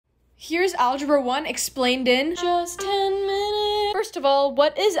Here's Algebra 1 explained in just 10 minutes. First of all,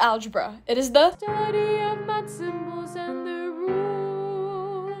 what is algebra? It is the study of math symbols and their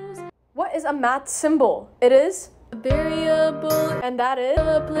rules. What is a math symbol? It is a variable, and that is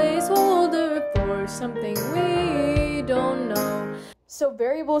a placeholder for something we don't know. So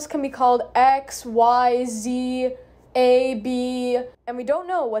variables can be called X, Y, Z, A, B, and we don't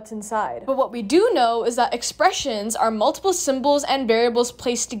know what's inside. But what we do know is that expressions are multiple symbols and variables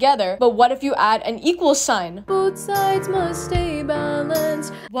placed together. But what if you add an equal sign? Both sides must stay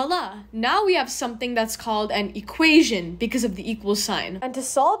balanced. Voila! Now we have something that's called an equation because of the equal sign. And to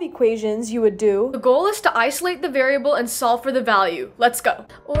solve equations, you would do... The goal is to isolate the variable and solve for the value. Let's go.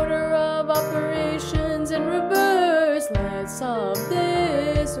 Order of operations in reverse. Let's solve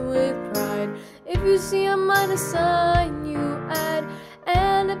this with pride. If you see a minus sign, you add,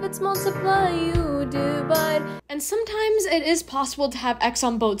 and if it's multiply, you divide. And sometimes it is possible to have x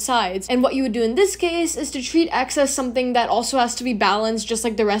on both sides, and what you would do in this case is to treat x as something that also has to be balanced just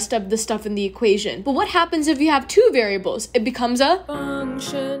like the rest of the stuff in the equation. But what happens if you have two variables? It becomes a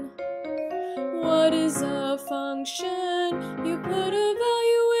function. What is a function? You put a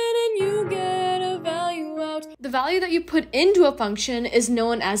value in and you get a value out. The value that you put into a function is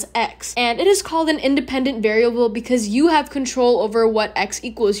known as x, and it is called an independent variable because you have control over what x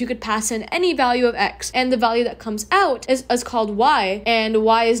equals. You could pass in any value of x, and the value that comes out is called y, and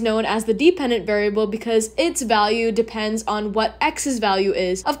y is known as the dependent variable because its value depends on what x's value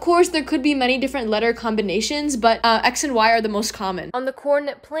is. Of course, there could be many different letter combinations, but x and y are the most common. On the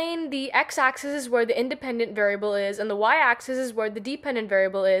coordinate plane, the x-axis is where the independent variable is, and the y-axis is where the dependent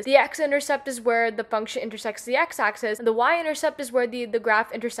variable is. The x-intercept is where the function intersects the x-axis, and the y-intercept is where the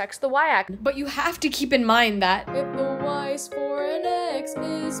graph intersects the y-axis. But you have to keep in mind that if the y score and x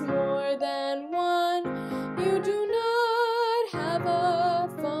is more than 1, you do not have a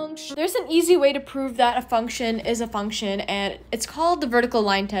function. There's an easy way to prove that a function is a function, and it's called the vertical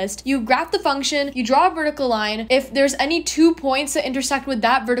line test. You graph the function, you draw a vertical line. If there's any 2 points that intersect with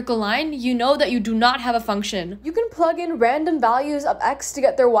that vertical line, you know that you do not have a function. You can plug in random values of x to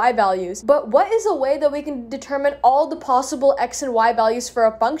get their y values, but what is a way that we can determine all the possible x and y values for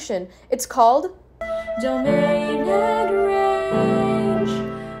a function? It's called domain and range.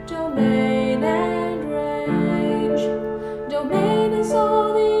 Domain and range. Domain is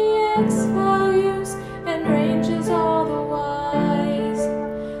all the x values and range is all the y's.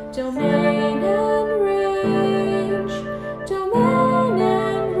 Domain and range. Domain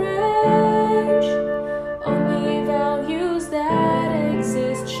and range. Only values that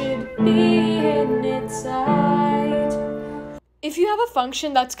exist should be in its side. If you have a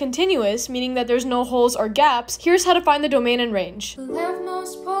function that's continuous, meaning that there's no holes or gaps, here's how to find the domain and range. The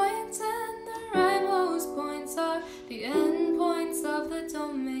leftmost points and the rightmost points are the endpoints of the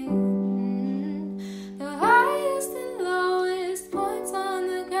domain. The highest and lowest points on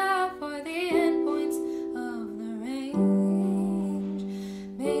the graph are the endpoints of the range.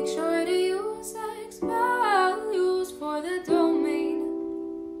 Make sure to use x values for the domain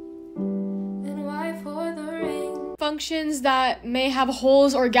and y for the range. Functions that may have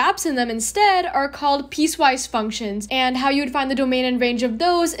holes or gaps in them instead are called piecewise functions, and how you would find the domain and range of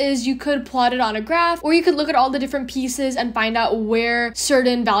those is you could plot it on a graph, or you could look at all the different pieces and find out where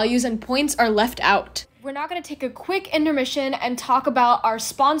certain values and points are left out. We're now going to take a quick intermission and talk about our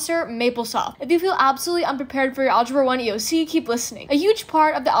sponsor, MAPLESOFT. If you feel absolutely unprepared for your Algebra 1 EOC, keep listening. A huge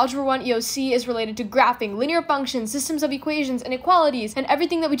part of the Algebra 1 EOC is related to graphing, linear functions, systems of equations, inequalities, and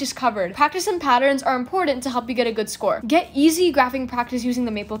everything that we just covered. Practice and patterns are important to help you get a good score. Get easy graphing practice using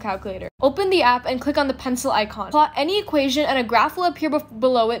the Maple calculator. Open the app and click on the pencil icon. Plot any equation and a graph will appear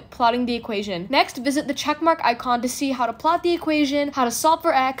below it plotting the equation. Next, visit the checkmark icon to see how to plot the equation, how to solve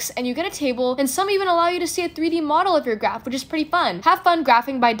for x, and you get a table, and some even allow you to see a 3D model of your graph, which is pretty fun. Have fun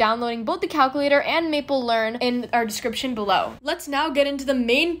graphing by downloading both the calculator and Maple Learn in our description below. Let's now get into the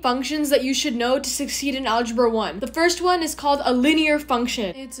main functions that you should know to succeed in Algebra 1. The first one is called a linear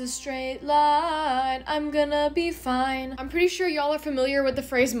function. It's a straight line, I'm gonna be fine. I'm pretty sure y'all are familiar with the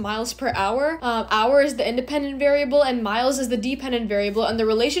phrase miles per hour. Hour is the independent variable and miles is the dependent variable, and the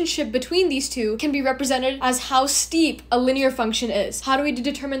relationship between these two can be represented as how steep a linear function is. How do we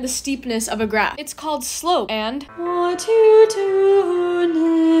determine the steepness of a graph? It's called slope. And what you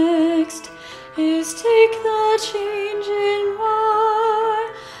do next is take the change in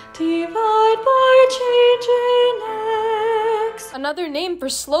y, divide by change in x. Another name for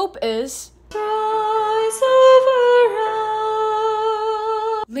slope is rise over r.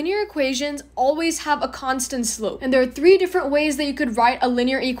 Linear equations always have a constant slope, and there are 3 different ways that you could write a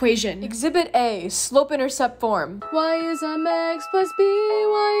linear equation. Exhibit A, slope-intercept form. Y is mx plus b,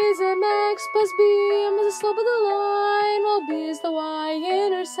 y is mx plus b, m is the slope of the line, while b is the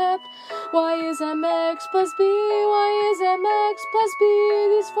y-intercept. Y is mx plus b, y is mx plus b.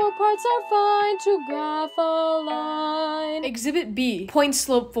 These four parts are fine to graph a line. Exhibit B, point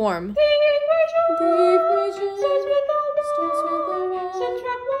slope form. The equation starts with the y,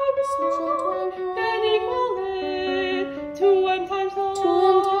 subtract y, then equal it. 2m times y,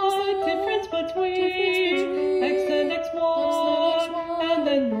 difference between x and xy, and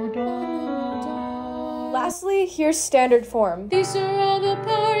then you're done. Lastly, here's standard form. These are all the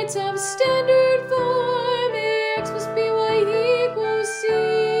parts of standard form. Ax plus by equals c.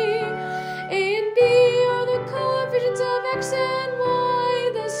 A and b are the coefficients of x and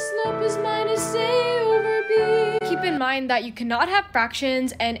y. The slope is minus a over b. Keep in mind that you cannot have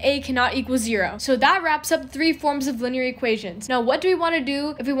fractions and a cannot equal 0. So that wraps up 3 forms of linear equations. Now what do we want to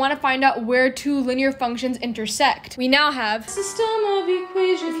do if we want to find out where 2 linear functions intersect? We now have system of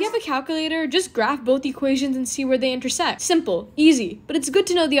equations. If you have a calculator, just graph both equations and see where they intersect. Simple, easy, but it's good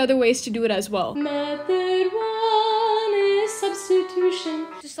to know the other ways to do it as well. Method 1 is substitution.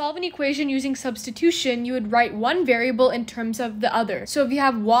 To solve an equation using substitution, you would write one variable in terms of the other. So if you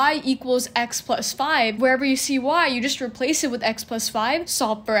have y equals x plus 5, wherever you see y, you just replace it with x plus 5,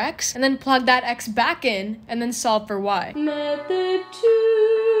 solve for x, and then plug that x back in, and then solve for y. Method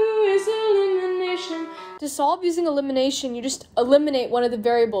 2 is elimination. To solve using elimination, you just eliminate one of the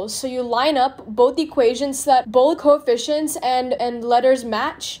variables. So you line up both equations so that both coefficients and letters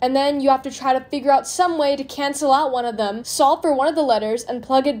match, and then you have to try to figure out some way to cancel out one of them, solve for one of the letters, and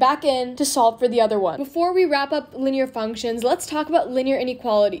plug it back in to solve for the other one. Before we wrap up linear functions, let's talk about linear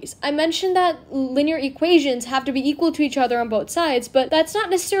inequalities. I mentioned that linear equations have to be equal to each other on both sides, but that's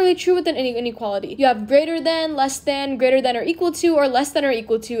not necessarily true with an inequality. You have greater than, less than, greater than or equal to, or less than or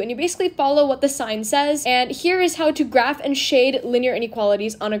equal to, and you basically follow what the sign says. And here is how to graph and shade linear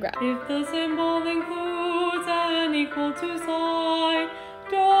inequalities on a graph. If the symbol includes an equal to sign,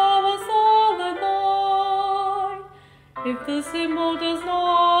 draw a solid line. If the symbol does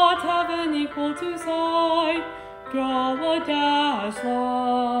not have an equal to sign, draw a dashed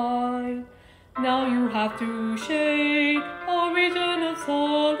line. Now you have to shade a region of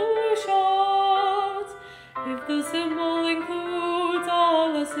solutions. If the symbol includes a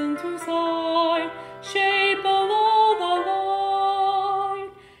less than 2 sign, shade below the line.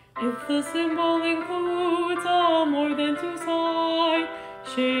 If the symbol includes a more than 2 sign,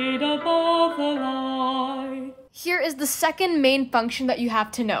 shade above the line. Here is the second main function that you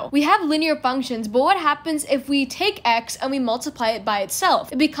have to know. We have linear functions, but what happens if we take x and we multiply it by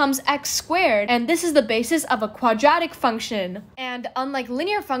itself? It becomes x squared, and this is the basis of a quadratic function. And unlike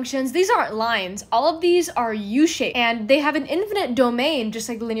linear functions, these aren't lines. All of these are U-shaped, and they have an infinite domain, just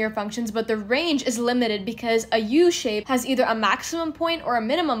like linear functions, but the range is limited because a U-shape has either a maximum point or a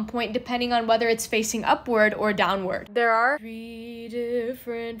minimum point, depending on whether it's facing upward or downward. There are 3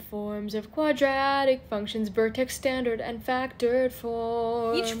 different forms of quadratic functions: vertex, standard, and factored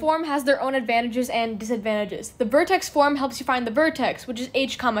form. Each form has their own advantages and disadvantages. The vertex form helps you find the vertex, which is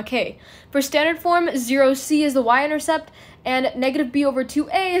h comma k. For standard form, 0c is the y-intercept, and negative b over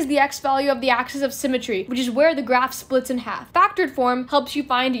 2a is the x value of the axis of symmetry, which is where the graph splits in half. Factored form helps you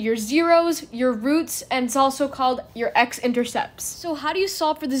find your zeros, your roots, and it's also called your x-intercepts. So how do you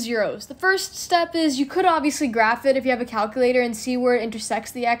solve for the zeros? The first step is you could obviously graph it if you have a calculator and see where it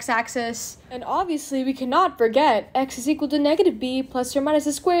intersects the x-axis. And obviously we cannot forget x is equal to negative b plus or minus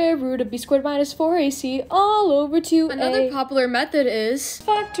the square root of b squared minus 4ac all over 2a. Another popular method is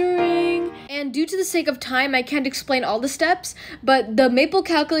factoring. And due to the sake of time, I can't explain all the steps, but the Maple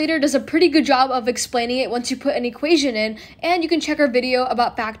calculator does a pretty good job of explaining it once you put an equation in, and you can check our video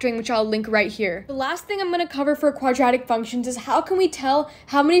about factoring, which I'll link right here. The last thing I'm going to cover for quadratic functions is how can we tell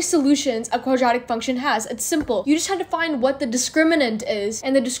how many solutions a quadratic function has. It's simple. You just have to find what the discriminant is,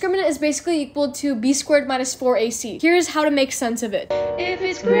 and the discriminant is basically equal to b squared minus 4ac. Here's how to make sense of it. If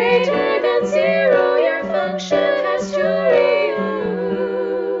it's greater than 0, your function has 2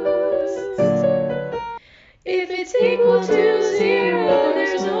 roots. If it's equal to 0,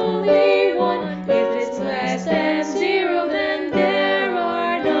 there's only 1. If it's less than 0, then there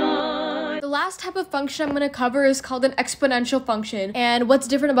are none. The last type of function I'm going to cover is called an exponential function. And what's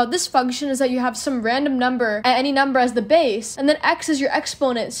different about this function is that you have some random number, any number as the base, and then x is your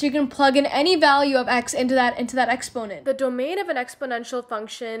exponent, so you can plug in any value of x into that exponent. The domain of an exponential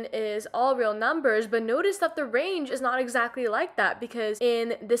function is all real numbers, but notice that the range is not exactly like that, because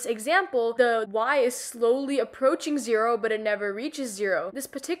in this example, the y is slowly approaching 0, but it never reaches 0. This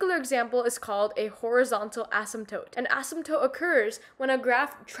particular example is called a horizontal asymptote. An asymptote occurs when a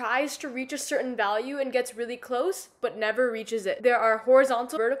graph tries to reach a certain value and gets really close, but never reaches it. There are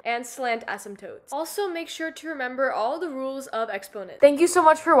horizontal, vertical, and slant asymptotes. Also, make sure to remember all the rules of exponents. Thank you so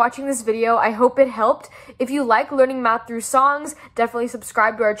much for watching this video. I hope it helped. If you like learning math through songs, definitely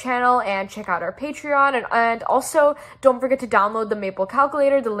subscribe to our channel and check out our Patreon. And also, don't forget to download the Maple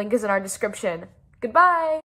calculator. The link is in our description. Goodbye!